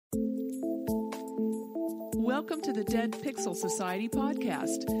Welcome to the Dead Pixel Society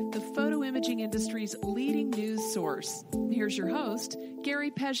podcast, the photo imaging industry's leading news source. Here's your host, Gary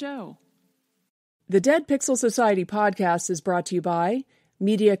Peugeot. The Dead Pixel Society podcast is brought to you by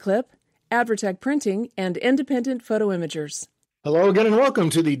Mediaclip, Advertech Printing, and Independent Photo Imagers. Hello again and welcome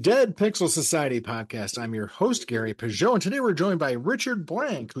to the Dead Pixel Society podcast. I'm your host, Gary Peugeot, and today we're joined by Richard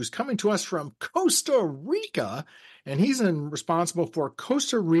Blank, who's coming to us from Costa Rica, and he's responsible for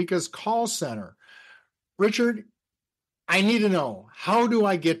Costa Rica's call center. Richard, I need to know, how do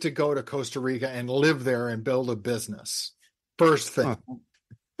I get to go to Costa Rica and live there and build a business? First thing.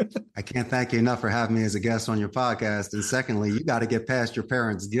 I can't thank you enough for having me as a guest on your podcast. And secondly, you got to get past your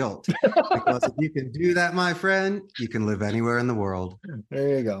parents' guilt. Because if you can do that, my friend, you can live anywhere in the world.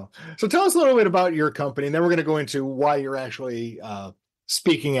 There you go. So tell us a little bit about your company, and then we're going to go into why you're actually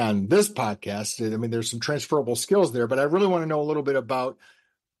speaking on this podcast. I mean, there's some transferable skills there, but I really want to know a little bit about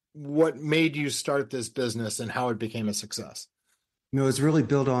what made you start this business and how it became a success. You know, it was really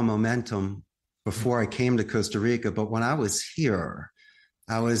built on momentum before I came to Costa Rica. But when I was here,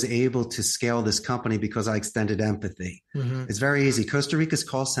 I was able to scale this company because I extended empathy. Mm-hmm. It's very easy. Costa Rica's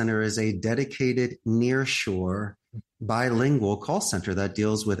call center is a dedicated nearshore bilingual call center that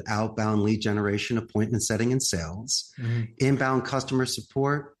deals with outbound lead generation, appointment setting, and sales, inbound customer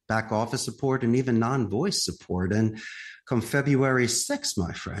support, back office support, and even non-voice support. And come February 6th,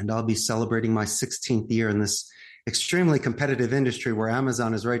 my friend, I'll be celebrating my 16th year in this extremely competitive industry where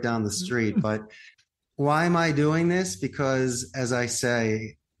Amazon is right down the street. But why am I doing this? Because, as I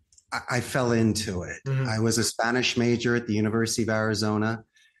say, I fell into it. Mm-hmm. I was a Spanish major at the University of Arizona.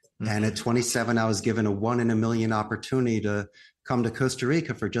 Mm-hmm. And at 27, I was given a 1 in a million opportunity to come to Costa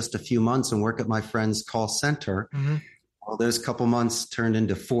Rica for just a few months and work at my friend's call center. Mm-hmm. Well, those couple months turned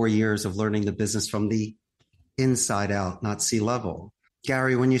into 4 years of learning the business from the inside out, not C-level.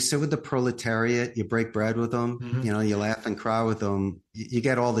 Gary, when you sit with the proletariat, you break bread with them, you laugh and cry with them, you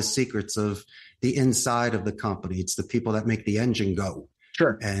get all the secrets of the inside of the company. It's the people that make the engine go.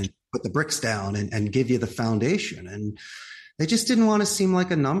 Sure. And put the bricks down and give you the foundation. And they just didn't want to seem like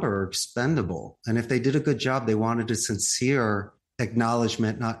a number or expendable. And if they did a good job, they wanted a sincere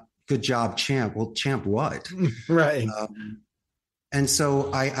acknowledgement, not good job, champ. Well, champ what? Right. And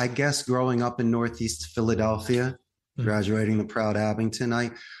so I guess growing up in Northeast Philadelphia, graduating the proud Abington,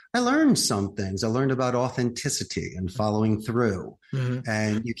 I learned some things. I learned about authenticity and following through. Mm-hmm.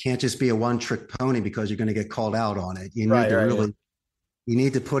 And you can't just be a one-trick pony because you're going to get called out on it. You need you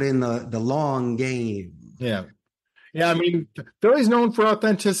need to put in the long game. Yeah. Yeah, I mean, Philly's known for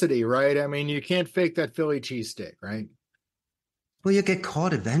authenticity, right? I mean, you can't fake that Philly cheesesteak, right? Well, you get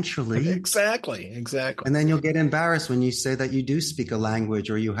caught eventually. Exactly. And then you'll get embarrassed when you say that you do speak a language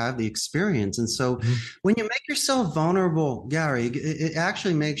or you have the experience. And so when you make yourself vulnerable, Gary, it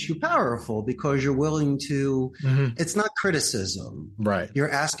actually makes you powerful because you're willing to, it's not criticism. Right. You're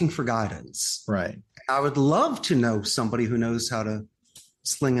asking for guidance. Right. I would love to know somebody who knows how to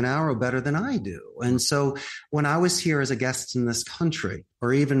sling an arrow better than I do. And so when I was here as a guest in this country,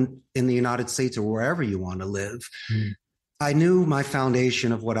 or even in the United States or wherever you want to live, I knew my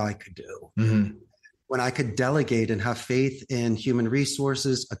foundation of what I could do. Mm-hmm. When I could delegate and have faith in human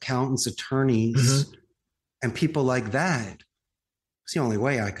resources, accountants, attorneys, and people like that, it's the only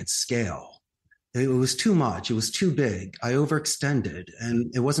way I could scale. It was too much. It was too big. I overextended,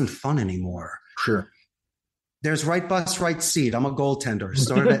 and it wasn't fun anymore. Sure. There's right bus, right seat. I'm a goaltender.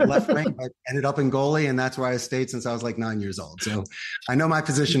 Started at left wing, I ended up in goalie, and that's where I stayed since I was like 9 years old. So I know my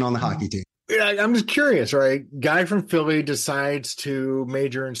position on the hockey team. I'm just curious, right? Guy from Philly decides to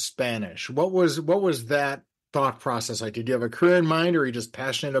major in Spanish. What was that thought process like? Did you have a career in mind, or are you just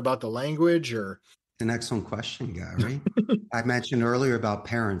passionate about the language? Or an excellent question, Gary. I mentioned earlier about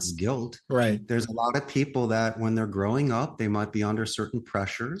parents' guilt. Right. There's a lot of people that when they're growing up, they might be under certain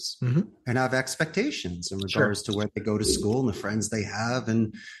pressures and have expectations in regards to where they go to school and the friends they have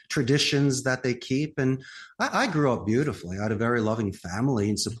and traditions that they keep. And I grew up beautifully. I had a very loving family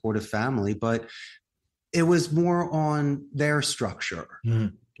and supportive family, but it was more on their structure.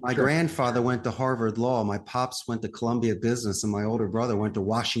 My grandfather went to Harvard Law. My pops went to Columbia Business, and my older brother went to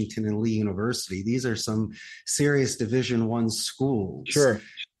Washington and Lee University. These are some serious Division I schools. Sure.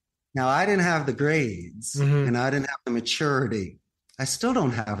 Now, I didn't have the grades, and I didn't have the maturity. I still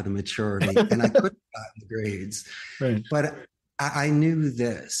don't have the maturity, and I couldn't have gotten the grades. Right. But I knew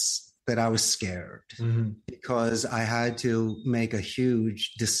this, that I was scared because I had to make a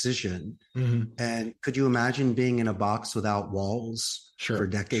huge decision. And could you imagine being in a box without walls? For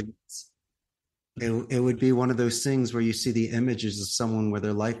decades? It would be one of those things where you see the images of someone where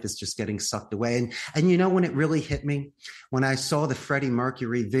their life is just getting sucked away. And you know when it really hit me? When I saw the Freddie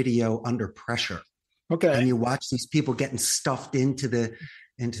Mercury video, Under Pressure. Okay. And you watch these people getting stuffed into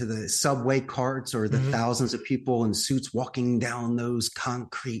the subway carts, or the thousands of people in suits walking down those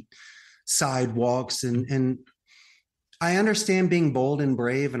concrete sidewalks. And I understand being bold and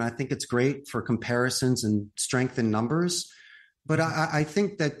brave, and I think it's great for comparisons and strength in numbers. But I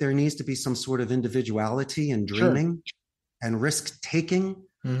think that there needs to be some sort of individuality and dreaming and risk taking.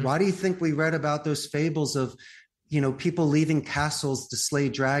 Why do you think we read about those fables of, people leaving castles to slay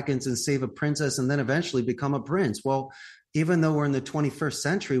dragons and save a princess and then eventually become a prince? Well, even though we're in the 21st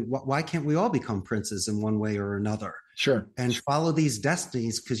century, why can't we all become princes in one way or another? Sure. And follow these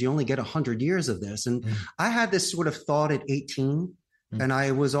destinies, because you only get 100 years of this. And I had this sort of thought at 18, and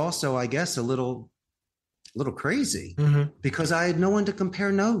I was also, I guess, a little crazy because I had no one to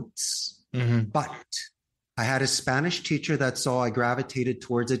compare notes. But I had a Spanish teacher that saw I gravitated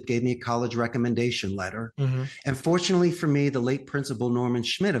towards it, gave me a college recommendation letter. And fortunately for me, the late Principal Norman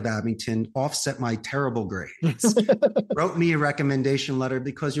Schmidt of Abington offset my terrible grades, wrote me a recommendation letter,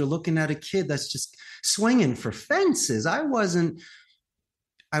 because you're looking at a kid that's just swinging for fences. I wasn't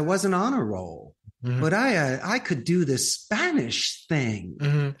on a roll, but I could do this Spanish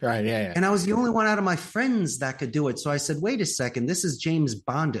thing. Right. Yeah. And I was the only one out of my friends that could do it. So I said, wait a second, this is James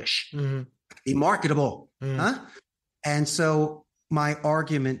Bondish. Be marketable. And so my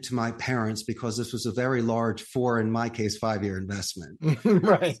argument to my parents, because this was a very large in my case, 5-year investment.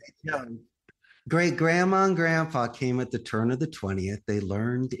 Right. Great grandma and grandpa came at the turn of the 20th. They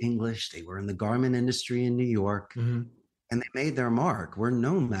learned English. They were in the garment industry in New York, and they made their mark. We're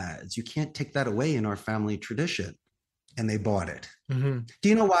nomads. You can't take that away in our family tradition. And they bought it. Do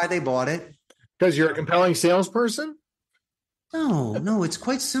you know why they bought it? Because you're a compelling salesperson? No, it's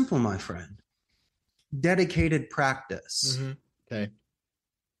quite simple, my friend. Dedicated practice. Okay.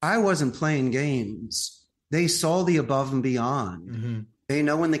 I wasn't playing games. They saw the above and beyond. They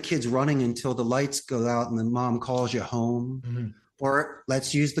know when the kid's running until the lights go out and the mom calls you home. Or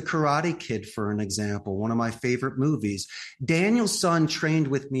let's use The Karate Kid for an example, one of my favorite movies. Daniel's son trained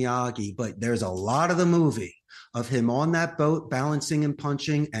with Miyagi, but there's a lot of the movie of him on that boat, balancing and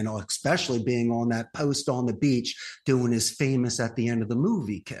punching, and especially being on that post on the beach, doing his famous at the end of the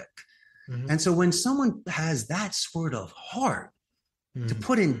movie kick. And so when someone has that sort of heart to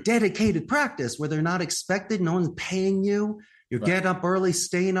put in dedicated practice where they're not expected, no one's paying you, you're getting up early,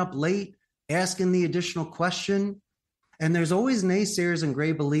 staying up late, asking the additional question. And there's always naysayers and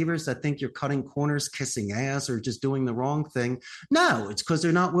gray believers that think you're cutting corners, kissing ass, or just doing the wrong thing. No, it's because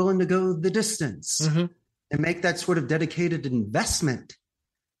they're not willing to go the distance and make that sort of dedicated investment.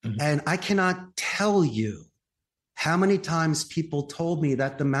 And I cannot tell you how many times people told me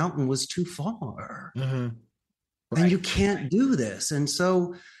that the mountain was too far and you can't do this. And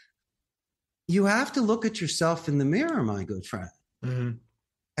so you have to look at yourself in the mirror, my good friend,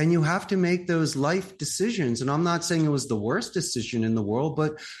 and you have to make those life decisions. And I'm not saying it was the worst decision in the world,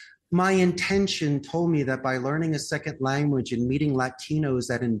 but my intention told me that by learning a second language and meeting Latinos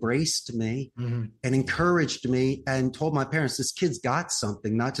that embraced me and encouraged me and told my parents, this kid's got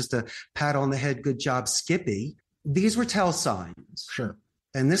something, not just a pat on the head, good job, Skippy. These were tell signs. Sure.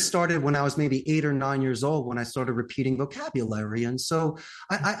 And this started when I was maybe 8 or 9 years old, when I started repeating vocabulary. And so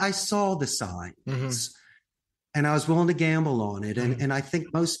I saw the signs and I was willing to gamble on it. And I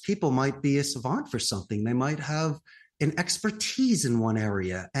think most people might be a savant for something. They might have an expertise in one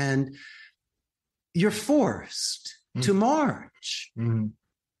area, and you're forced to march.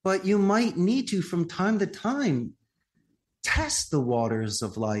 But you might need to, from time to time, test the waters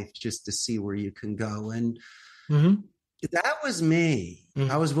of life just to see where you can go. And that was me.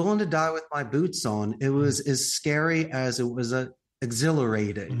 I was willing to die with my boots on. It was as scary as it was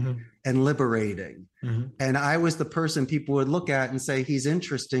exhilarating and liberating. And I was the person people would look at and say, he's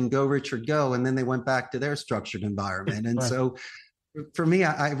interesting, go Richard, go. And then they went back to their structured environment. And so for me,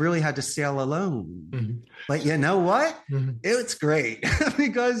 I really had to sail alone. But you know what? It's great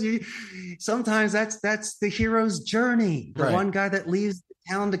because sometimes that's the hero's journey. The one guy that leaves the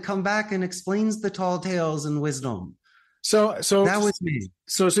town to come back and explains the tall tales and wisdom. So that was me.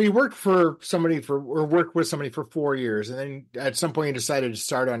 So you worked with somebody for 4 years, and then at some point you decided to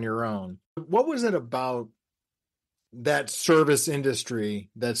start on your own. What was it about that service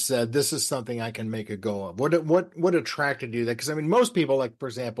industry that said, this is something I can make a go of? What attracted you? That, because I mean, most people, like, for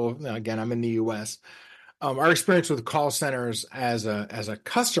example, again, I'm in the U.S. Our experience with call centers as a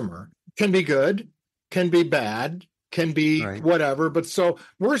customer can be good, can be bad, can be whatever. But so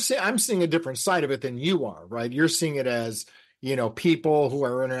I'm seeing a different side of it than you are, right? You're seeing it as, people who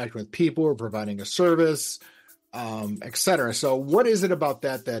are interacting with people, or providing a service, et cetera. So what is it about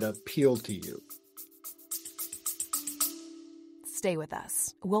that appealed to you? Stay with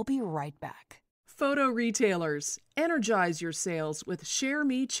us. We'll be right back. Photo retailers, energize your sales with Share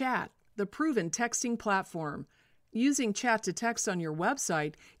Me Chat, the proven texting platform. Using chat to text on your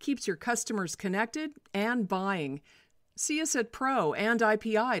website keeps your customers connected and buying. See us at Pro and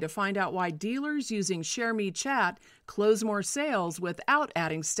IPI to find out why dealers using Share Me Chat close more sales without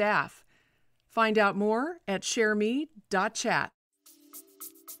adding staff. Find out more at shareme.chat.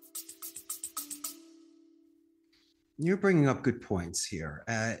 You're bringing up good points here.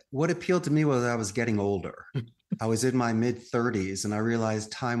 What appealed to me was I was getting older. I was in my mid-30s and I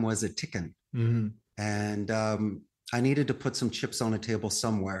realized time was a ticking. Mm-hmm. And I needed to put some chips on a table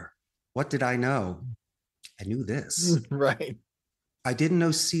somewhere. What did I know? I knew this. Right. I didn't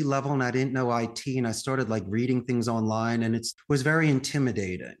know C-level and I didn't know IT. And I started like reading things online and it was very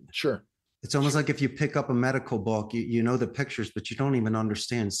intimidating. Sure. It's almost like if you pick up a medical book, you know the pictures, but you don't even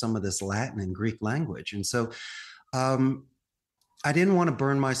understand some of this Latin and Greek language. And so I didn't want to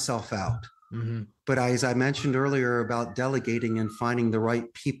burn myself out. Mm-hmm. But as I mentioned earlier about delegating and finding the right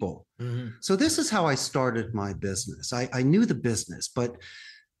people. Mm-hmm. So this is how I started my business. I knew the business, but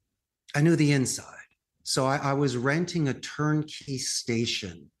I knew the inside. So I was renting a turnkey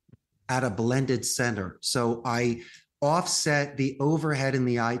station at a blended center. So I offset the overhead in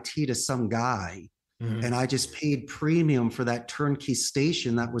the IT to some guy. Mm-hmm. And I just paid premium for that turnkey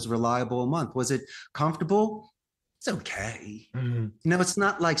station that was reliable a month. Was it comfortable? It's okay. Mm-hmm. You know, it's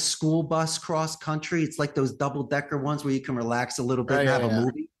not like school bus cross country. It's like those double-decker ones where you can relax a little bit and have a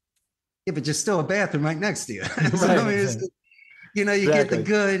movie. Yeah, but just still a bathroom right next to you. So, I mean, you know, you get the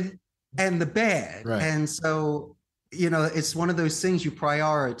good and the bad. Right. And so, you know, it's one of those things you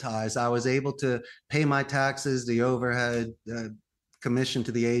prioritize. I was able to pay my taxes, the overhead, commission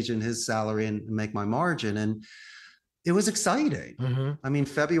to the agent, his salary, and make my margin. And it was exciting. Mm-hmm. I mean,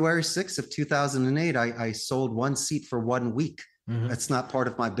 February 6th of 2008, I sold one seat for 1 week. Mm-hmm. That's not part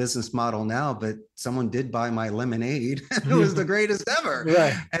of my business model now, but someone did buy my lemonade. It was the greatest ever.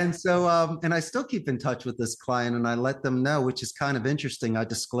 Right. And so, and I still keep in touch with this client and I let them know, which is kind of interesting. I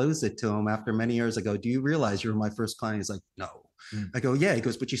disclosed it to him after many years. I go, do you realize you're my first client? He's like, no. Mm-hmm. I go, yeah. He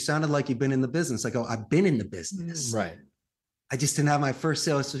goes, but you sounded like you've been in the business. I go, I've been in the business. Right. I just didn't have my first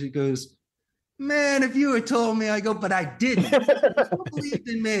sale. So he goes, man, if you had told me, I go, but I didn't. You believed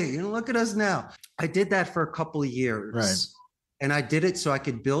in me. And look at us now. I did that for a couple of years. Right. And I did it so I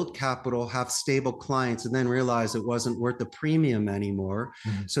could build capital, have stable clients, and then realize it wasn't worth the premium anymore.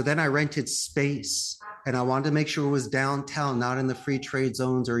 Mm-hmm. So then I rented space and I wanted to make sure it was downtown, not in the free trade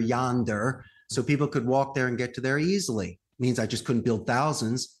zones or yonder, so people could walk there and get to there easily. Means I just couldn't build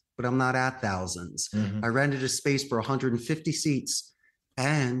thousands, but I'm not at thousands. Mm-hmm. I rented a space for 150 seats.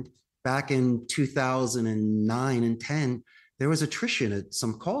 And back in 2009 and 10, there was attrition at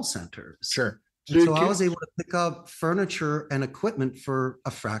some call centers. Sure. So I was able to pick up furniture and equipment for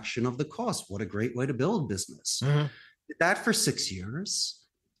a fraction of the cost. What a great way to build business. Mm-hmm. Did that for 6 years.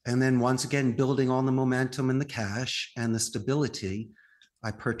 And then once again, building on the momentum and the cash and the stability,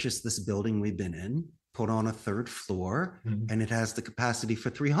 I purchased this building we've been in, put on a third floor, mm-hmm. and it has the capacity for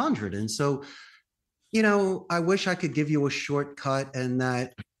 300. And so, you know, I wish I could give you a shortcut and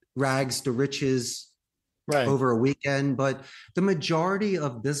that rags to riches over a weekend, but the majority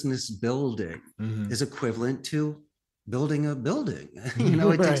of business building mm-hmm. is equivalent to building a building. You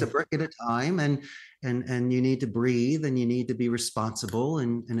know, it takes a brick at a time, and you need to breathe, and you need to be responsible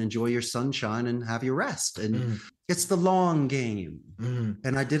and enjoy your sunshine and have your rest. And it's the long game. Mm-hmm.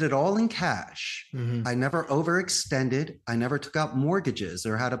 And I did it all in cash. Mm-hmm. I never overextended. I never took out mortgages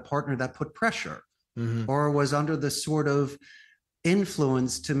or had a partner that put pressure or was under the sort of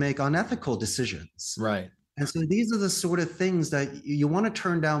influence to make unethical decisions. Right. And so these are the sort of things that you want to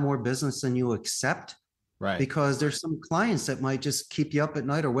turn down more business than you accept. Right. Because there's some clients that might just keep you up at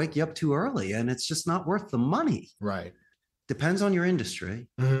night or wake you up too early, and it's just not worth the money. Right. Depends on your industry.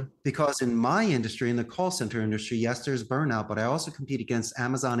 Mm-hmm. Because in my industry, in the call center industry, yes, there's burnout, but I also compete against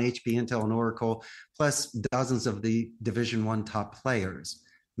Amazon, HP, Intel, and Oracle, plus dozens of the Division I top players.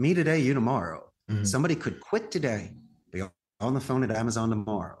 Me today, you tomorrow. Mm-hmm. Somebody could quit today, be on the phone at Amazon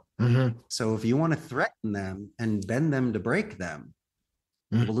tomorrow. Mm-hmm. So if you want to threaten them and bend them to break them,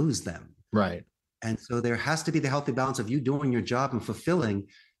 you will lose them. Right. And so there has to be the healthy balance of you doing your job and fulfilling,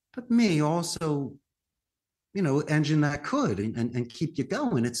 but me also, you know, engine that could and keep you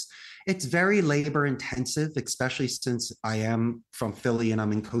going. It's very labor intensive, especially since I am from Philly and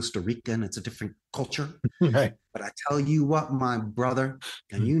I'm in Costa Rica and it's a different culture. Right. But I tell you what, my brother,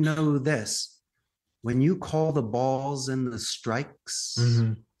 and you know this, when you call the balls and the strikes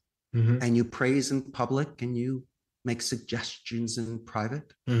and you praise in public and you make suggestions in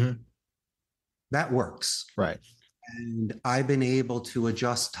private, that works. Right. And I've been able to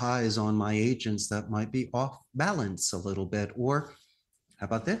adjust ties on my agents that might be off balance a little bit. Or how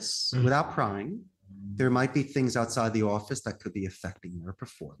about this? Without prying, there might be things outside the office that could be affecting their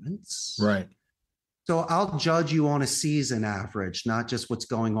performance. Right. So I'll judge you on a season average, not just what's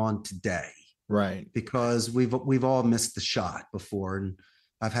going on today. Right. Because we've all missed the shot before. And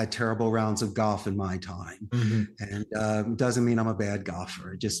I've had terrible rounds of golf in my time. And it doesn't mean I'm a bad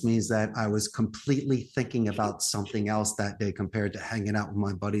golfer. It just means that I was completely thinking about something else that day compared to hanging out with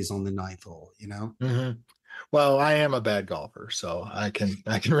my buddies on the ninth hole, you know? Well, I am a bad golfer, so I can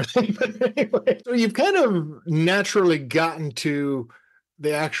relate. But anyway, so you've kind of naturally gotten to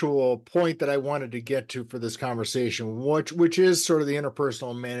the actual point that I wanted to get to for this conversation, which is sort of the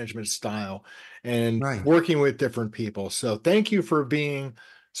interpersonal management style and working with different people. So thank you for being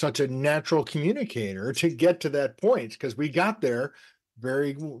such a natural communicator to get to that point, because we got there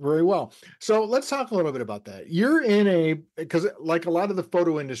very, very well. So let's talk a little bit about that. You're because like a lot of the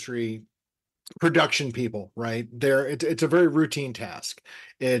photo industry, production people, right? It's a very routine task.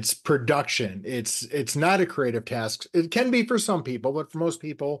 It's production. It's not a creative task. It can be for some people, but for most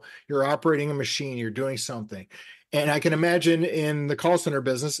people, you're operating a machine, you're doing something. And I can imagine in the call center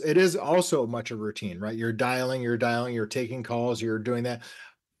business, it is also much a routine, right? You're dialing, you're taking calls, you're doing that.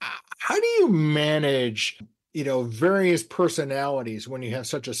 How do you manage, various personalities when you have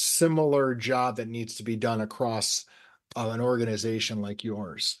such a similar job that needs to be done across an organization like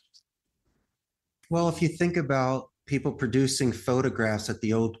yours? Well, if you think about people producing photographs at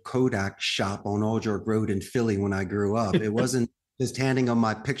the old Kodak shop on Old York Road in Philly when I grew up, it wasn't just handing them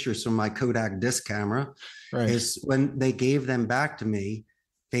my pictures from my Kodak disc camera. Right. It's when they gave them back to me,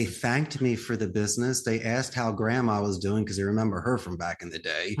 they thanked me for the business. They asked how grandma was doing because they remember her from back in the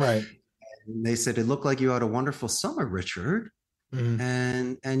day. Right. And they said, it looked like you had a wonderful summer, Richard.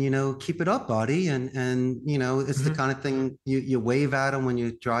 And keep it up, buddy. And it's the kind of thing you wave at them when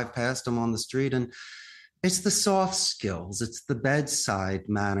you drive past them on the street. And it's the soft skills. It's the bedside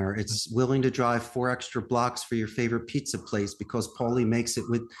manner. It's willing to drive 4 extra blocks for your favorite pizza place because Paulie makes it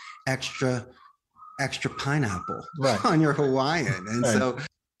with extra pineapple on your Hawaiian. And so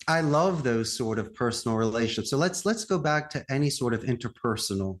I love those sort of personal relationships. So let's go back to any sort of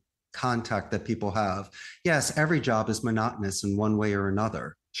interpersonal contact that people have. Yes, every job is monotonous in one way or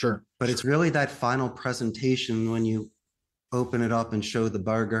another. Sure. But it's really that final presentation when you open it up and show the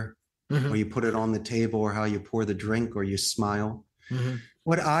burger, or you put it on the table, or how you pour the drink, or you smile.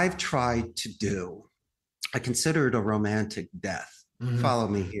 What I've tried to do, I consider it a romantic death. Follow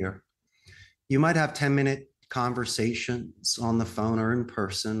me here. You might have 10-minute conversations on the phone or in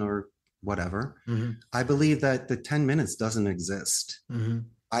person or whatever. I believe that the 10 minutes doesn't exist.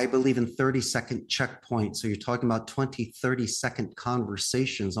 I believe in 30-second checkpoints. So you're talking about 20, 30-second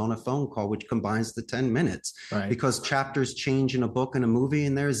conversations on a phone call, which combines the 10 minutes. Right. Because chapters change in a book and a movie,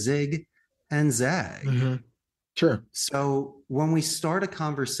 and there's zig and zag. Sure. So when we start a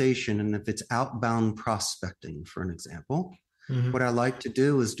conversation, and if it's outbound prospecting, for an example, what I like to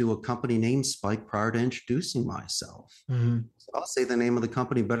do is do a company name spike prior to introducing myself. So I'll say the name of the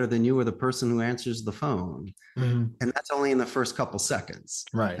company better than you or the person who answers the phone. And that's only in the first couple seconds.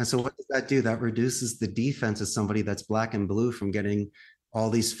 Right. And so what does that do? That reduces the defense of somebody that's black and blue from getting all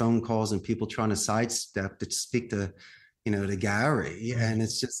these phone calls and people trying to sidestep to speak to, to Gary. And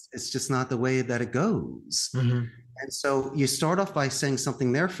it's just not the way that it goes. And so you start off by saying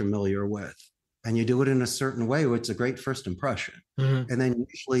something they're familiar with. And you do it in a certain way, which is a great first impression. And then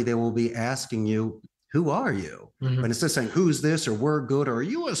usually they will be asking you, who are you? But instead of saying, who's this, or we're good, or are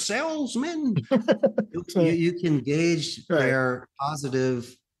you a salesman? you can gauge their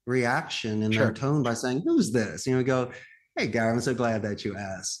positive reaction in their tone by saying, who's this? You go, hey, Gary, I'm so glad that you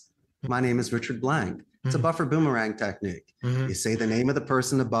asked. My name is Richard Blank. It's a buffer boomerang technique. You say the name of the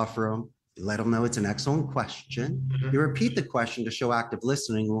person to buffer them. You let them know it's an excellent question. You repeat the question to show active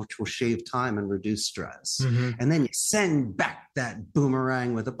listening, which will shave time and reduce stress. And then you send back that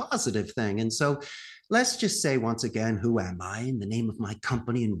boomerang with a positive thing. And so let's just say once again, who am I, and the name of my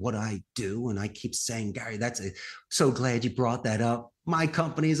company and what I do. And I keep saying, Gary, so glad you brought that up. My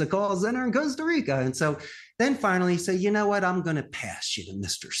company is a call center in Costa Rica. And so then finally you say, you know what? I'm going to pass you to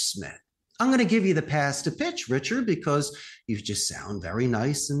Mr. Smith. I'm going to give you the pass to pitch, Richard, because you just sound very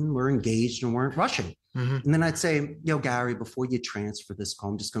nice and we're engaged and weren't rushing. And then I'd say, Gary, before you transfer this call,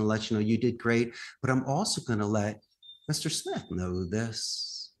 I'm just going to let you know you did great, but I'm also going to let Mr. Smith know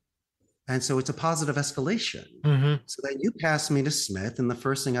this. And so it's a positive escalation. So then you pass me to Smith, and the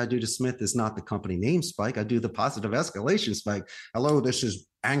first thing I do to Smith is not the company name spike. I do the positive escalation spike. Hello, this is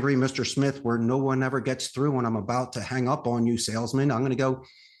angry Mr. Smith, where no one ever gets through when I'm about to hang up on you, salesman. I'm going to go,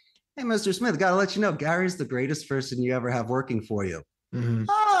 Hey, Mr. Smith, got to let you know, Gary's the greatest person you ever have working for you. Mm-hmm.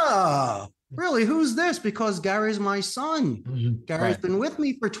 Oh, really? Who's this? Because Gary's my son. Mm-hmm. Gary's been with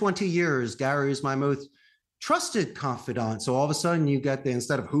me for 20 years. Gary's my most trusted confidant. So all of a sudden you get the,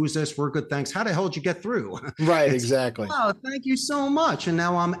 instead of who's this, we're good, thanks. How the hell did you get through? Right, exactly. Oh, thank you so much. And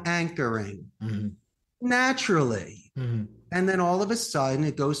now I'm anchoring naturally. Mm-hmm. And then all of a sudden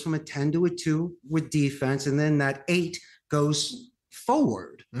it goes from a 10 to a 2 with defense. And then that 8 goes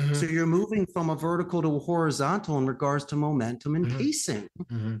forward. Mm-hmm. So you're moving from a vertical to a horizontal in regards to momentum and pacing.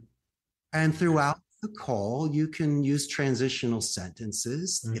 Mm-hmm. And throughout the call, you can use transitional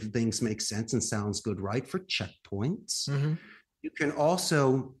sentences if things make sense and sounds good, right? For checkpoints. You can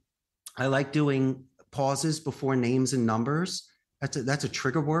also, I like doing pauses before names and numbers. That's a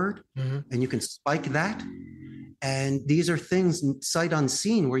trigger word, and you can spike that. And these are things sight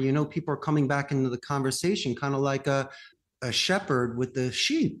unseen where you know people are coming back into the conversation, kind of like a shepherd with the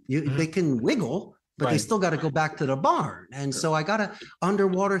sheep. They can wiggle, but they still got to go back to the barn. And so I got to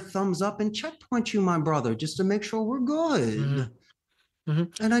underwater thumbs up and checkpoint you, my brother, just to make sure we're good.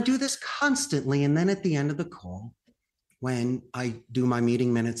 And I do this constantly. And then at the end of the call, when I do my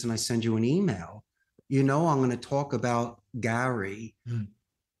meeting minutes and I send you an email, you know I'm going to talk about Gary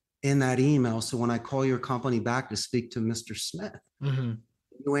in that email. So when I call your company back to speak to Mr. Smith,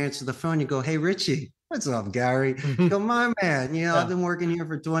 you answer the phone, you go, hey, Richie, what's up, Gary? Go, my man, I've been working here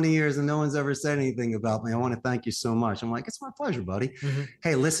for 20 years and no one's ever said anything about me. I want to thank you so much. I'm like, it's my pleasure, buddy.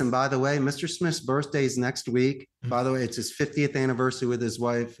 Hey, listen, by the way, Mr. Smith's birthday is next week. By the way, it's his 50th anniversary with his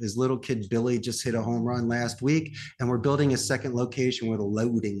wife. His little kid, Billy, just hit a home run last week. And we're building a second location with a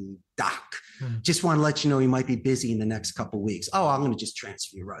loading dock. Just want to let you know he might be busy in the next couple of weeks. Oh, I'm going to just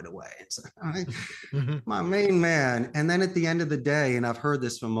transfer you right away. It's all right. My main man. And then at the end of the day, and I've heard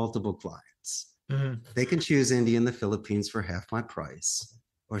this from multiple clients, they can choose India and the Philippines for half my price,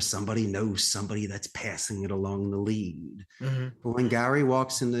 or somebody knows somebody that's passing it along the lead. But when Gary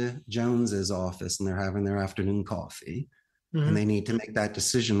walks into Jones's office and they're having their afternoon coffee and they need to make that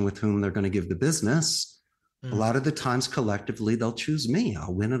decision with whom they're going to give the business, a lot of the times collectively, they'll choose me.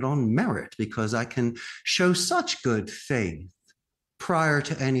 I'll win it on merit because I can show such good faith prior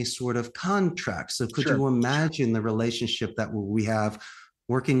to any sort of contract. So could you imagine the relationship that we have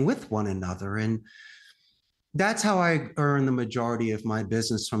working with one another? And that's how I earn the majority of my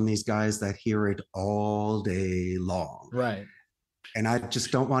business, from these guys that hear it all day long. Right. And I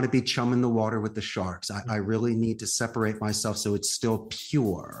just don't want to be chumming the water with the sharks. I really need to separate myself so it's still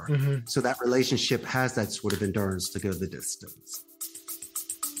pure. So that relationship has that sort of endurance to go the distance.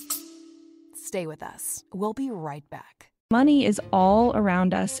 Stay with us. We'll be right back. Money is all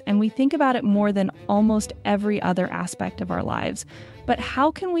around us, and we think about it more than almost every other aspect of our lives. But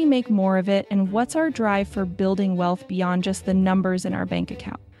how can we make more of it, and what's our drive for building wealth beyond just the numbers in our bank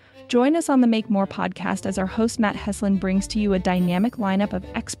account? Join us on the Make More podcast as our host Matt Heslin brings to you a dynamic lineup of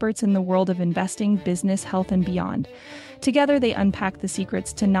experts in the world of investing, business, health, and beyond. Together, they unpack the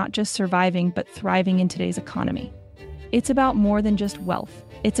secrets to not just surviving, but thriving in today's economy. It's about more than just wealth.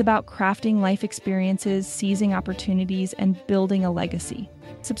 It's about crafting life experiences, seizing opportunities, and building a legacy.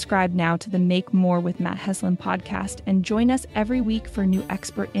 Subscribe now to the Make More with Matt Heslin podcast and join us every week for new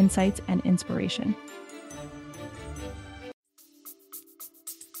expert insights and inspiration.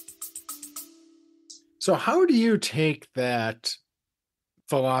 So how do you take that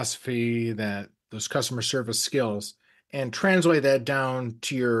philosophy, those customer service skills, and translate that down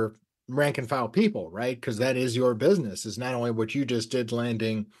to your rank and file people, right? Because that is your business. Is not only what you just did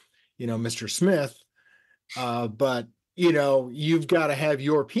landing, Mr. Smith, but you've got to have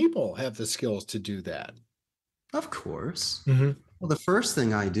your people have the skills to do that. Of course. Well, the first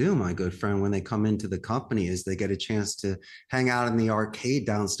thing I do, my good friend, when they come into the company is they get a chance to hang out in the arcade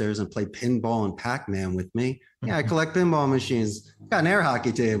downstairs and play pinball and Pac-Man with me. Yeah, I collect pinball machines. Got an air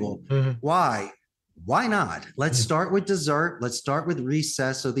hockey table. Why? Why not? Let's start with dessert. Let's start with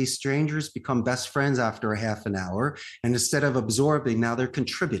recess. So these strangers become best friends after a half an hour. And instead of absorbing, now they're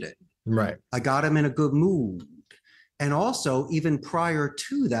contributing. Right. I got them in a good mood. And also, even prior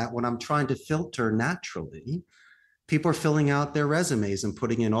to that, when I'm trying to filter naturally, people are filling out their resumes and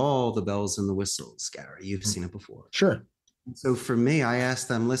putting in all the bells and the whistles. Gary, you've seen it before. Sure. So for me, I asked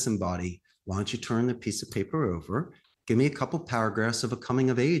them, listen, buddy, why don't you turn the piece of paper over? Give me a couple paragraphs of a coming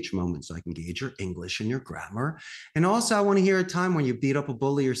of age moment so I can gauge your English and your grammar. And also, I want to hear a time when you beat up a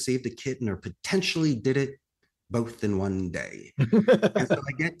bully or saved a kitten or potentially did it both in one day. And so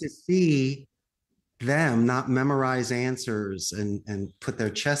I get to see them not memorize answers and put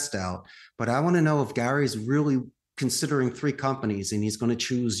their chest out. But I want to know if Gary's really considering 3 companies and he's going to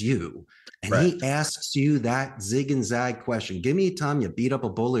choose you. And he asks you that zig and zag question. Give me a time you beat up a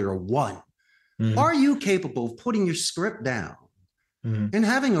bully or won. Are you capable of putting your script down and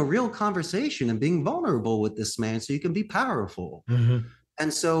having a real conversation and being vulnerable with this man so you can be powerful?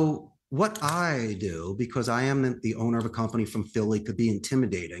 And so what I do, because I am the owner of a company from Philly, could be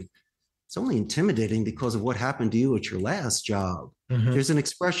intimidating. It's only intimidating because of what happened to you at your last job. There's an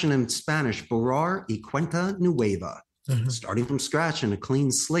expression in Spanish, borrar y cuenta nueva, starting from scratch and a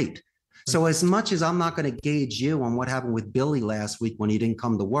clean slate. So as much as I'm not going to gauge you on what happened with Billy last week when he didn't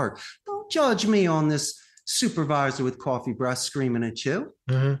come to work, don't judge me on this supervisor with coffee breath screaming at you.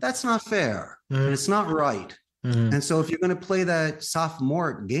 That's not fair. And it's not right. And so if you're going to play that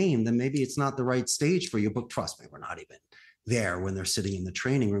sophomore game, then maybe it's not the right stage for you. But trust me, we're not even there when they're sitting in the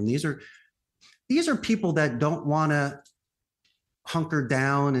training room. These are people that don't want to hunker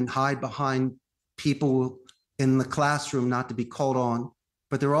down and hide behind people in the classroom not to be called on.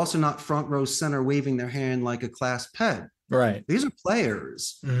 But they're also not front row center waving their hand like a class pet. Right. These are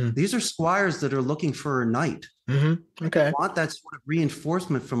players. These are squires that are looking for a knight. Okay. They want that sort of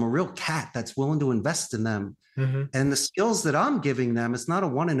reinforcement from a real cat that's willing to invest in them. And the skills that I'm giving them, it's not a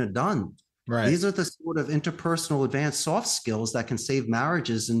one and a done. Right. These are the sort of interpersonal advanced soft skills that can save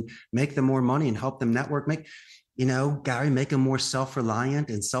marriages and make them more money and help them network, Gary, make them more self-reliant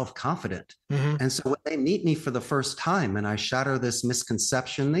and self-confident. And so when they meet me for the first time and I shatter this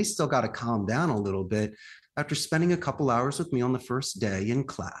misconception, they still got to calm down a little bit after spending a couple hours with me on the first day in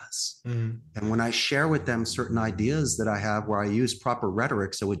class. And when I share with them certain ideas that I have where I use proper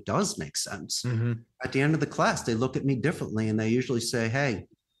rhetoric so it does make sense, at the end of the class, they look at me differently and they usually say, hey,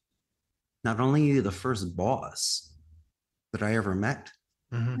 not only are you the first boss that I ever met,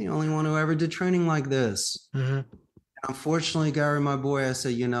 the only one who ever did training like this. Unfortunately, Gary, my boy, I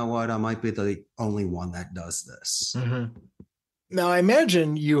say, you know what? I might be the only one that does this. Now, I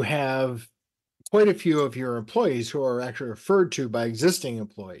imagine you have quite a few of your employees who are actually referred to by existing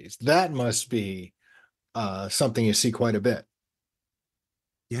employees. That must be something you see quite a bit.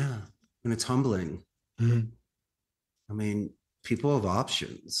 Yeah, and it's humbling. I mean, people have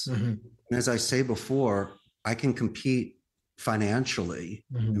options. And as I say before, I can compete financially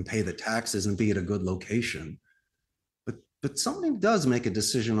and pay the taxes and be at a good location. But somebody does make a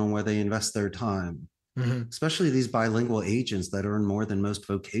decision on where they invest their time, especially these bilingual agents that earn more than most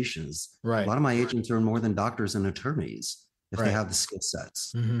vocations. Right. A lot of my agents earn more than doctors and attorneys if they have the skill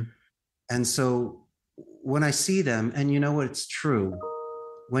sets. And so when I see them, and you know what, it's true,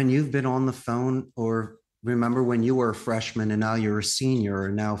 when you've been on the phone, or remember when you were a freshman and now you're a senior,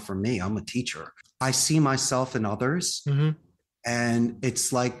 and now for me, I'm a teacher, I see myself in others. And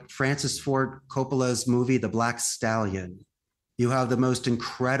it's like Francis Ford Coppola's movie, The Black Stallion. You have the most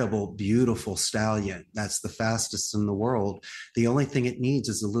incredible, beautiful stallion that's the fastest in the world. The only thing it needs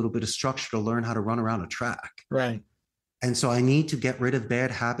is a little bit of structure to learn how to run around a track. Right. And so I need to get rid of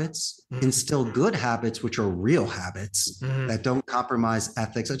bad habits, instill good habits, which are real habits that don't compromise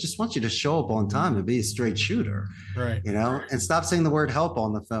ethics. I just want you to show up on time and be a straight shooter, right? And stop saying the word help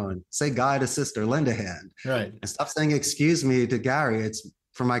on the phone. Say guide, assist, or lend a hand. Right. And stop saying excuse me to Gary. It's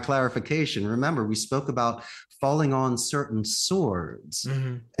for my clarification. Remember, we spoke about falling on certain swords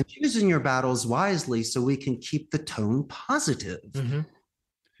and choosing your battles wisely so we can keep the tone positive.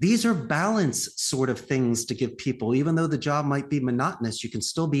 These are balance sort of things to give people. Even though the job might be monotonous, you can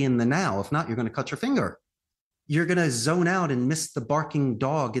still be in the now. If not, you're going to cut your finger. You're going to zone out and miss the barking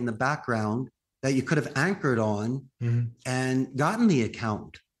dog in the background that you could have anchored on and gotten the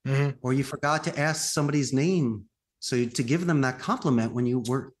account. Or you forgot to ask somebody's name so to give them that compliment when you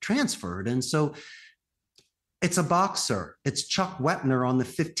were transferred. And so it's a boxer. It's Chuck Wepner on the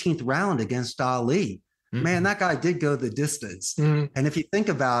 15th round against Ali. Man, that guy did go the distance. And if you think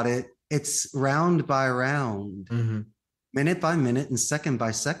about it, it's round by round, minute by minute and second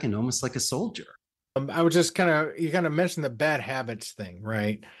by second, almost like a soldier. I would just you kind of mentioned the bad habits thing,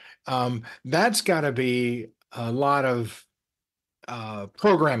 right? That's got to be a lot of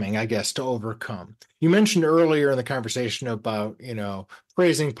programming, I guess, to overcome. You mentioned earlier in the conversation about,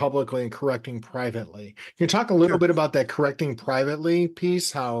 praising publicly and correcting privately. Can you talk a little bit about that correcting privately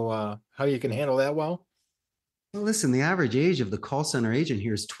piece, how you can handle that well? Well, listen, the average age of the call center agent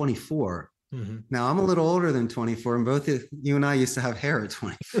here is 24. Now, I'm a little older than 24, and both you and I used to have hair at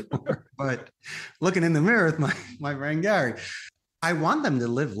 24. But looking in the mirror with my friend Gary, I want them to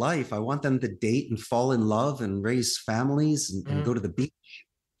live life. I want them to date and fall in love and raise families and go to the beach.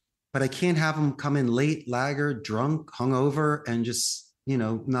 But I can't have them come in late, laggard, drunk, hungover, and just,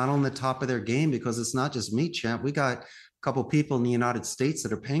 not on the top of their game, because it's not just me, champ. We got a couple people in the United States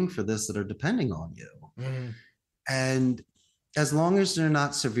that are paying for this, that are depending on you. And as long as they're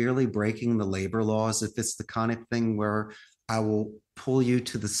not severely breaking the labor laws, if it's the kind of thing where I will pull you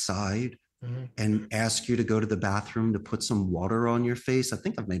to the side and ask you to go to the bathroom to put some water on your face, I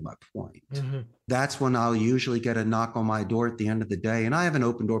think I've made my point. That's when I'll usually get a knock on my door at the end of the day. And I have an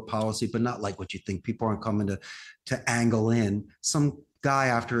open door policy, but not like what you think. People aren't coming to angle in. Some guy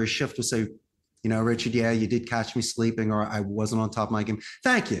after a shift will say, Richard, yeah, you did catch me sleeping, or I wasn't on top of my game.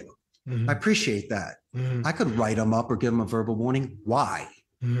 Thank you. I appreciate that. I could write them up or give them a verbal warning. Why?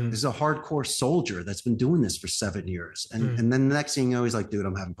 This is a hardcore soldier that's been doing this for 7 years. And then the next thing you know, he's like, dude,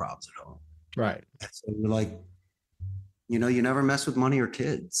 I'm having problems at home. Right. So you're like, you never mess with money or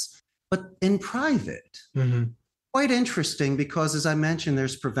kids. But in private, quite interesting, because as I mentioned,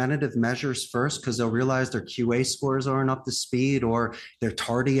 there's preventative measures first, because they'll realize their QA scores aren't up to speed, or they're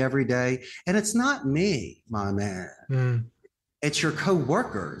tardy every day. And it's not me, my man. It's your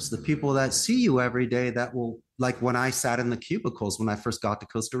coworkers, the people that see you every day that will, like when I sat in the cubicles when I first got to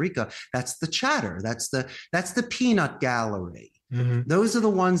Costa Rica, that's the chatter. That's the peanut gallery. Those are the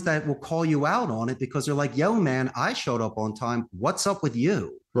ones that will call you out on it, because they're like, yo, man, I showed up on time. What's up with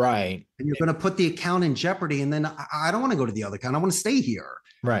you? Right. And you're going to put the account in jeopardy. And then I don't want to go to the other account. I want to stay here.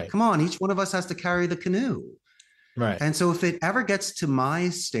 Right. Come on. Each one of us has to carry the canoe. Right. And so if it ever gets to my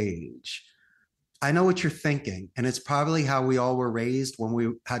stage, I know what you're thinking. And it's probably how we all were raised when we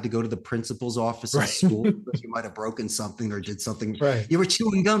had to go to the principal's office at school, because you might have broken something or did something. Right. You were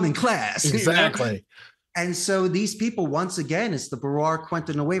chewing gum in class. Exactly. And so these people, once again, it's the Barar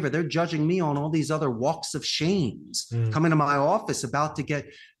Quentin waiver. They're judging me on all these other walks of shames, coming to my office about to get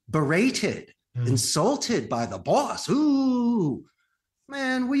berated, insulted by the boss. Ooh,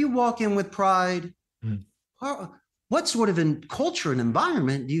 man, will you walk in with pride? What sort of culture and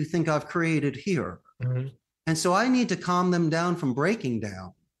environment do you think I've created here? And so I need to calm them down from breaking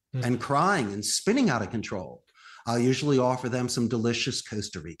down and crying and spinning out of control. I'll usually offer them some delicious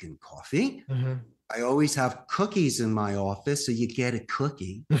Costa Rican coffee. I always have cookies in my office, so you get a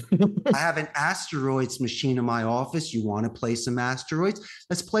cookie. I have an asteroids machine in my office. You want to play some asteroids?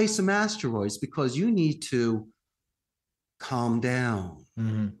 Let's play some asteroids, because you need to calm down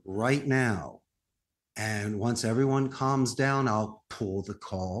right now. And once everyone calms down, I'll pull the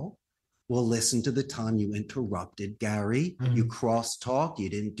call. We'll listen to the time you interrupted, Gary. You cross-talk. You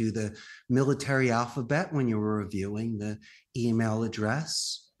didn't do the military alphabet when you were reviewing the email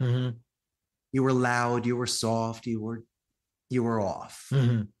address. You were loud, you were soft, you were off.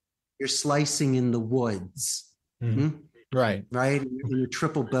 You're slicing in the woods. Right. Right. You're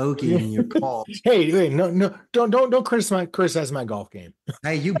triple bogey in your calls. Hey, no, don't criticize my golf game.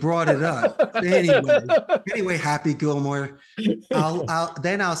 Hey, you brought it up. Anyway, Happy Gilmore.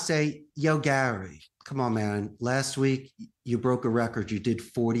 I'll say, yo, Gary, come on, man. Last week you broke a record. You did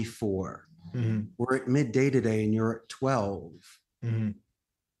 44. We're at midday today and you're at 12.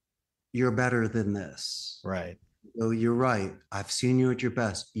 You're better than this. Right. So you're right. I've seen you at your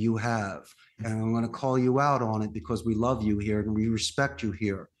best. You have. And I'm going to call you out on it, because we love you here and we respect you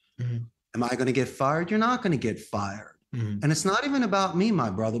here. Am I going to get fired? You're not going to get fired. And it's not even about me, my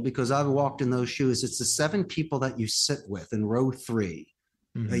brother, because I've walked in those shoes. It's the 7 people that you sit with in row 3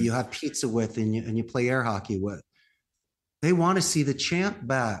 that you have pizza with and you play air hockey with. They want to see the champ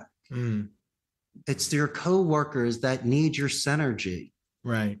back. It's their coworkers that need your synergy.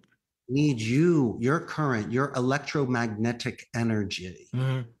 Right. Need you, your current, your electromagnetic energy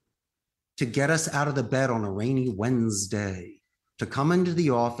to get us out of the bed on a rainy Wednesday, to come into the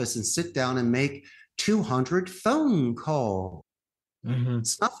office and sit down and make 200 phone calls.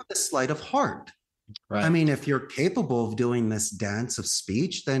 It's not for the sleight of heart. Right. I mean, if you're capable of doing this dance of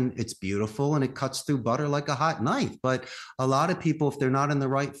speech, then it's beautiful and it cuts through butter like a hot knife. But a lot of people, if they're not in the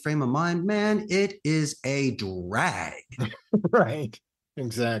right frame of mind, man, it is a drag. Right.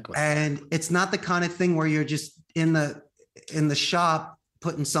 Exactly. And it's not the kind of thing where you're just in the shop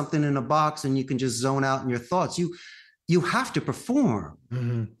putting something in a box and you can just zone out in your thoughts. You have to perform.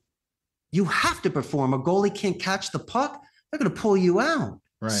 You have to perform. A goalie can't catch the puck. They're going to pull you out.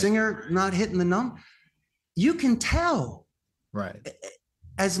 Right. Singer not hitting the number. You can tell. Right.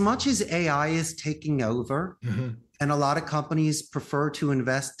 As much as AI is taking over, and a lot of companies prefer to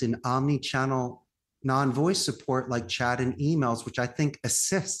invest in omni-channel non-voice support like chat and emails, which I think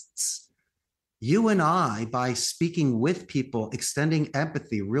assists. You and I, by speaking with people, extending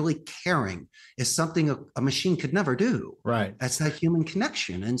empathy, really caring, is something a machine could never do. Right. That's that human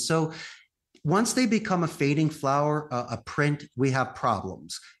connection. And so once they become a fading flower, a print, we have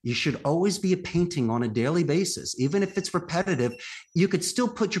problems. You should always be a painting on a daily basis. Even if it's repetitive, you could still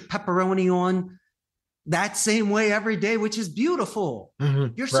put your pepperoni on that same way every day, which is beautiful.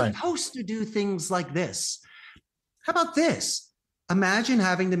 You're supposed to do things like this. How about this? Imagine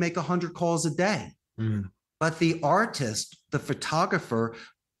having to make 100 calls a day. Mm. But the artist, the photographer,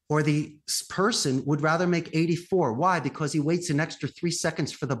 or the person would rather make 84. Why? Because he waits an extra 3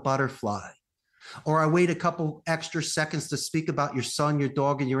 seconds for the butterfly. Or I wait a couple extra seconds to speak about your son, your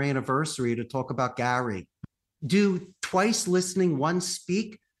dog, and your anniversary to talk about Gary. Do twice listening, once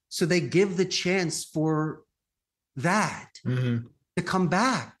speak, so they give the chance for that to come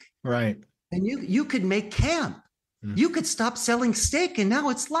back. Right. And you could make camp. You could stop selling steak and now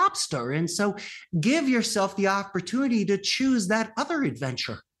it's lobster. And so give yourself the opportunity to choose that other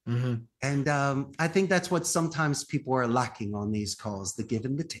adventure. And I think that's what sometimes people are lacking on these calls, the give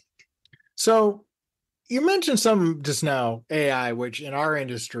and the take. So you mentioned some just now, AI, which in our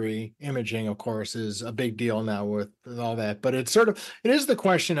industry, imaging, of course, is a big deal now with all that. But it's it is the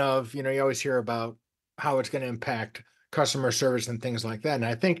question of, you always hear about how it's going to impact customer service and things like that. And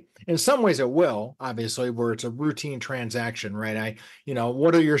I think in some ways it will, obviously, where it's a routine transaction, right?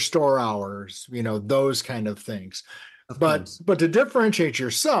 What are your store hours? Those kind of things. But to differentiate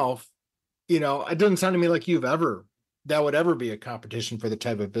yourself, it doesn't sound to me like that would ever be a competition for the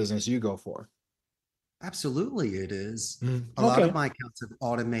type of business you go for. Absolutely, it is. A lot of my accounts have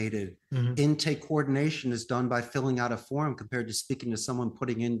automated. Intake coordination is done by filling out a form compared to speaking to someone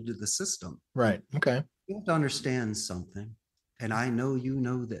putting into the system. Right. Okay. You have to understand something, and I know you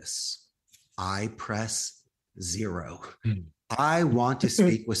know this. I press 0. I want to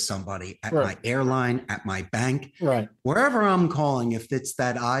speak with somebody at my airline, at my bank, wherever I'm calling. If it's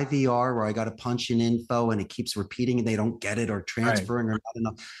that IVR where I got to punch in info and it keeps repeating and they don't get it or transferring or not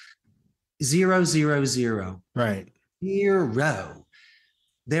enough. 0, 0, 0. Right. 0.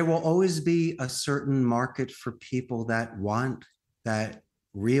 There will always be a certain market for people that want that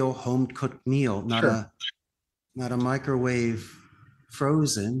real home cooked meal, not a microwave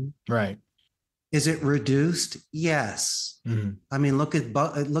frozen. Right. Is it reduced? Yes. I mean, look at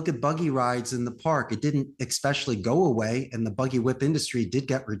buggy rides in the park. It didn't especially go away, and the buggy whip industry did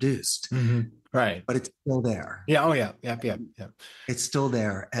get reduced. Right. But it's still there. Yeah. Oh, yeah. Yeah. It's still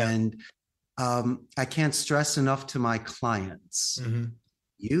there. Yeah. And I can't stress enough to my clients,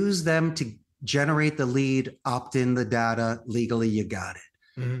 use them to generate the lead, opt in the data, legally you got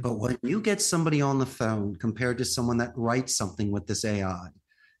it. But when you get somebody on the phone compared to someone that writes something with this AI,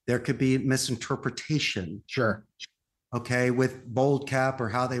 there could be misinterpretation. Sure. Okay, with bold cap or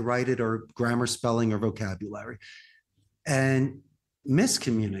how they write it or grammar, spelling, or vocabulary. And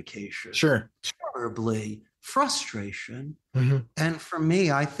miscommunication. Sure. Terribly. Frustration. And for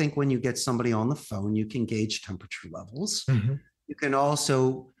me, I think when you get somebody on the phone, you can gauge temperature levels. You can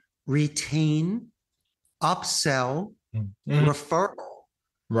also retain, upsell, referral.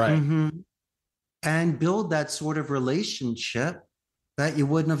 Right. And build that sort of relationship that you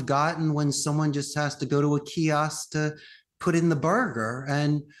wouldn't have gotten when someone just has to go to a kiosk to put in the burger.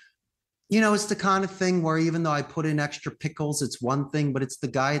 And, it's the kind of thing where even though I put in extra pickles, it's one thing, but it's the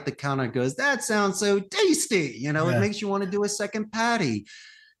guy at the counter goes, that sounds so tasty. It makes you want to do a second patty.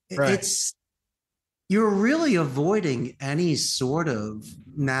 Right. You're really avoiding any sort of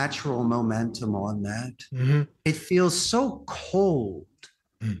natural momentum on that. It feels so cold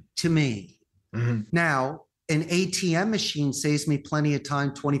to me. Now, an ATM machine saves me plenty of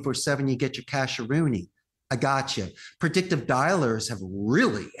time, 24/7. You get your cash-a-rooney. I got you. Predictive dialers have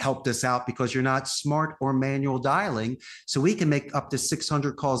really helped us out because you're not smart or manual dialing. So we can make up to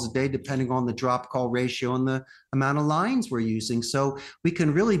 600 calls a day, depending on the drop call ratio and the amount of lines we're using. So we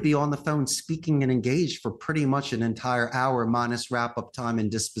can really be on the phone speaking and engaged for pretty much an entire hour minus wrap-up time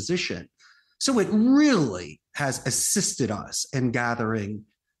and disposition. So it really has assisted us in gathering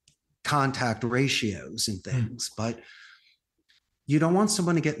contact ratios and things, but you don't want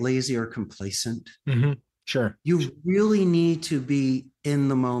someone to get lazy or complacent. Sure. You really need to be in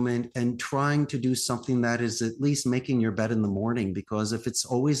the moment and trying to do something that is at least making your bed in the morning, because if it's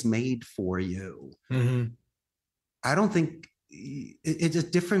always made for you, I don't think it's a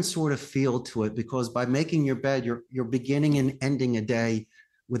different sort of feel to it, because by making your bed, you're beginning and ending a day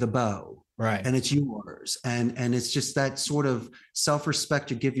with a bow. Right. And it's yours. And it's just that sort of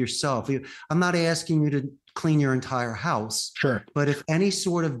self-respect you give yourself. I'm not asking you to clean your entire house. Sure. But if any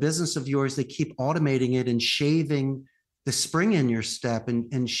sort of business of yours, they keep automating it and shaving the spring in your step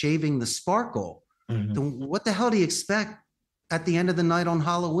and shaving the sparkle, then what the hell do you expect at the end of the night on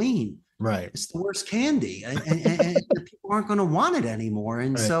Halloween? Right. It's the worst candy. And people aren't going to want it anymore.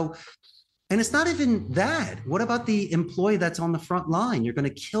 And so, and it's not even that. What about the employee that's on the front line? You're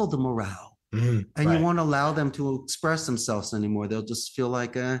going to kill the morale. And you won't allow them to express themselves anymore. They'll just feel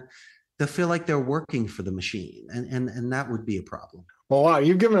like they're working for the machine, and that would be a problem. Well, wow,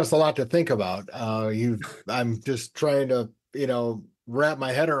 you've given us a lot to think about. I'm just trying to wrap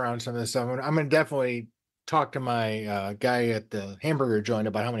my head around some of this stuff. I'm going to definitely talk to my guy at the hamburger joint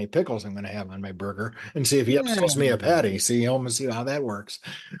about how many pickles I'm going to have on my burger and see if he upsells me a patty. See how that works.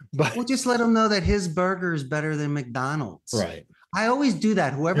 But well, just let him know that his burger is better than McDonald's. Right. I always do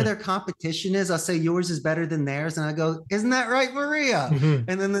that. Whoever their competition is, I'll say yours is better than theirs. And I go, isn't that right, Maria? Mm-hmm.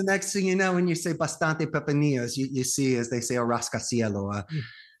 And then the next thing you know, when you say bastante pepinillos, you see, as they say, a rascacielos,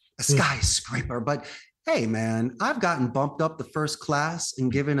 a skyscraper. But hey, man, I've gotten bumped up to first class and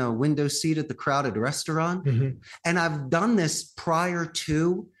given a window seat at the crowded restaurant. Mm-hmm. And I've done this prior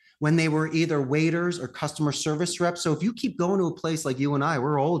to when they were either waiters or customer service reps. So if you keep going to a place like you and I,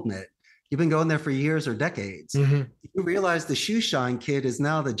 we're old in it. You've been going there for years or decades. Mm-hmm. You realize the shoe shine kid is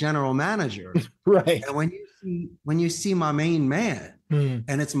now the general manager. Right. And when you see my main man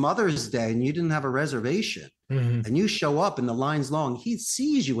and it's Mother's Day and you didn't have a reservation and you show up and the line's long, he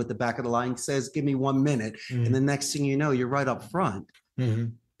sees you at the back of the line, says, give me 1 minute. And the next thing you know, you're right up front.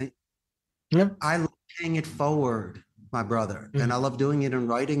 Yep. I love paying it forward, my brother. And I love doing it in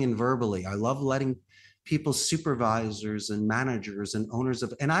writing and verbally. I love letting people's supervisors and managers and owners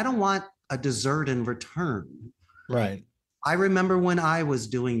and I don't want a dessert in return. Right. I remember when I was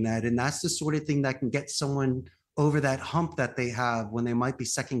doing that, and that's the sort of thing that can get someone over that hump that they have when they might be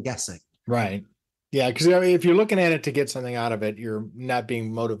second guessing. Right. Yeah. Because if you're looking at it to get something out of it, you're not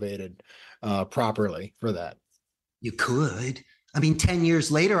being motivated properly for that. You could. 10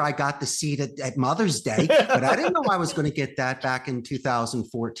 years later, I got the seat at Mother's Day, but I didn't know I was going to get that back in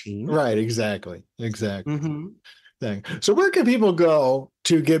 2014. Right. Exactly. Mm-hmm. Thing. So where can people go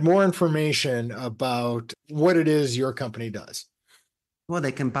to get more information about what it is your company does? Well,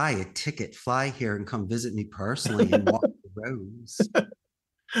 they can buy a ticket, fly here and come visit me personally and walk the roads.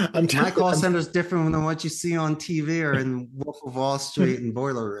 My call center is different than what you see on TV or in Wolf of Wall Street and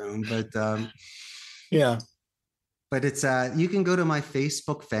Boiler Room. But yeah. But it's you can go to my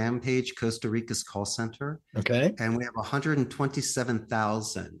Facebook fan page, Costa Rica's Call Center. Okay. And we have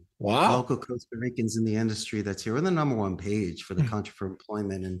 127,000 local Costa Ricans in the industry that's here. We're the #1 page for the country for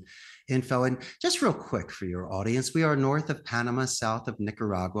employment and info. And just real quick for your audience, we are north of Panama, south of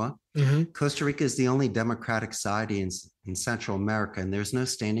Nicaragua. Costa Rica is the only democratic society in Central America, and there's no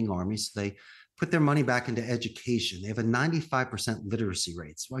standing army. So they put their money back into education. They have a 95% literacy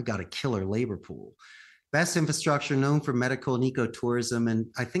rate. So I got a killer labor pool. Best infrastructure, known for medical and ecotourism. And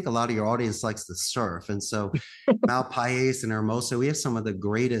I think a lot of your audience likes to surf. And so Malpais and Hermosa, we have some of the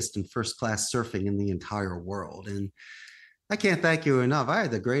greatest and first-class surfing in the entire world. And I can't thank you enough. I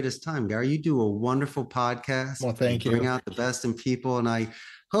had the greatest time, Gary. You do a wonderful podcast. Well, thank you. Bring out the best in people. And I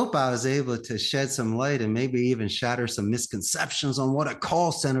hope I was able to shed some light and maybe even shatter some misconceptions on what a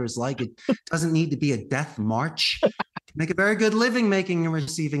call center is like. It doesn't need to be a death march. Make a very good living making and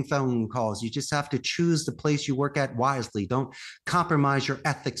receiving phone calls. You just have to choose the place you work at wisely. Don't compromise your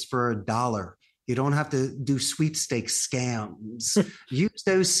ethics for $1. You don't have to do sweepstakes scams. Use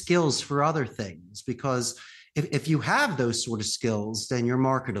those skills for other things, because if you have those sort of skills, then you're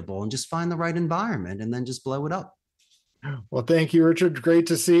marketable, and just find the right environment and then just blow it up. Well, thank you, Richard. Great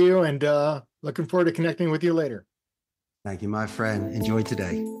to see you, and looking forward to connecting with you later. Thank you, my friend. Enjoy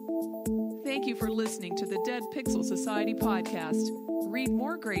today. Thank you for listening to the Dead Pixel Society podcast. Read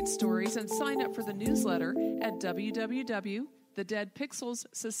more great stories and sign up for the newsletter at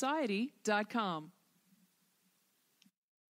www.thedeadpixelssociety.com.